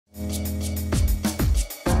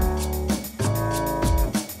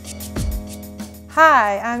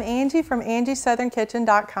Hi, I'm Angie from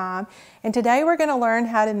AngieSouthernKitchen.com, and today we're going to learn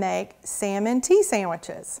how to make salmon tea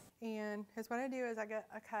sandwiches. And here's what I do is I get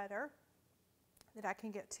a cutter that I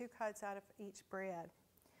can get 2 cuts out of each bread.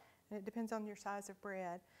 And it depends on your size of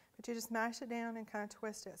bread. But you just mash it down and kind of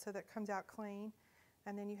twist it so that it comes out clean.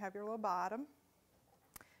 And then you have your little bottom.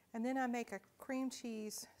 And then I make a cream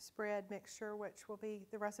cheese spread mixture, which will be,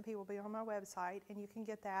 the recipe will be on my website, and you can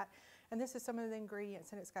get that. And this is some of the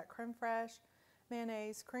ingredients, and it's got creme fraiche,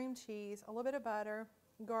 mayonnaise, cream cheese, a little bit of butter,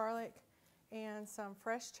 garlic, and some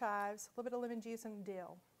fresh chives, a little bit of lemon juice, and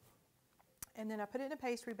dill. And then I put it in a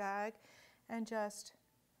pastry bag and just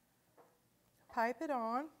pipe it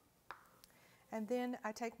on. And then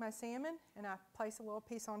I take my salmon and I place a little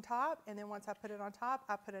piece on top, and then once I put it on top,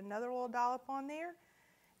 I put another little dollop on there.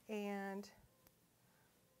 And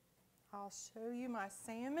I'll show you my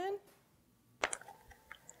salmon.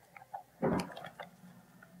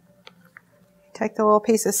 Take the little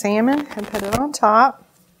piece of salmon and put it on top.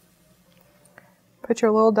 Put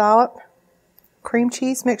your little dollop cream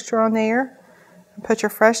cheese mixture on there. And put your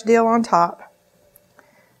fresh dill on top.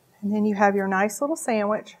 And then you have your nice little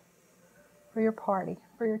sandwich for your party,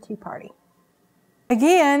 for your tea party.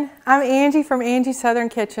 Again, I'm Angie from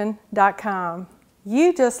AngieSouthernKitchen.com.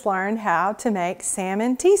 You just learned how to make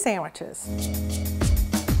salmon tea sandwiches.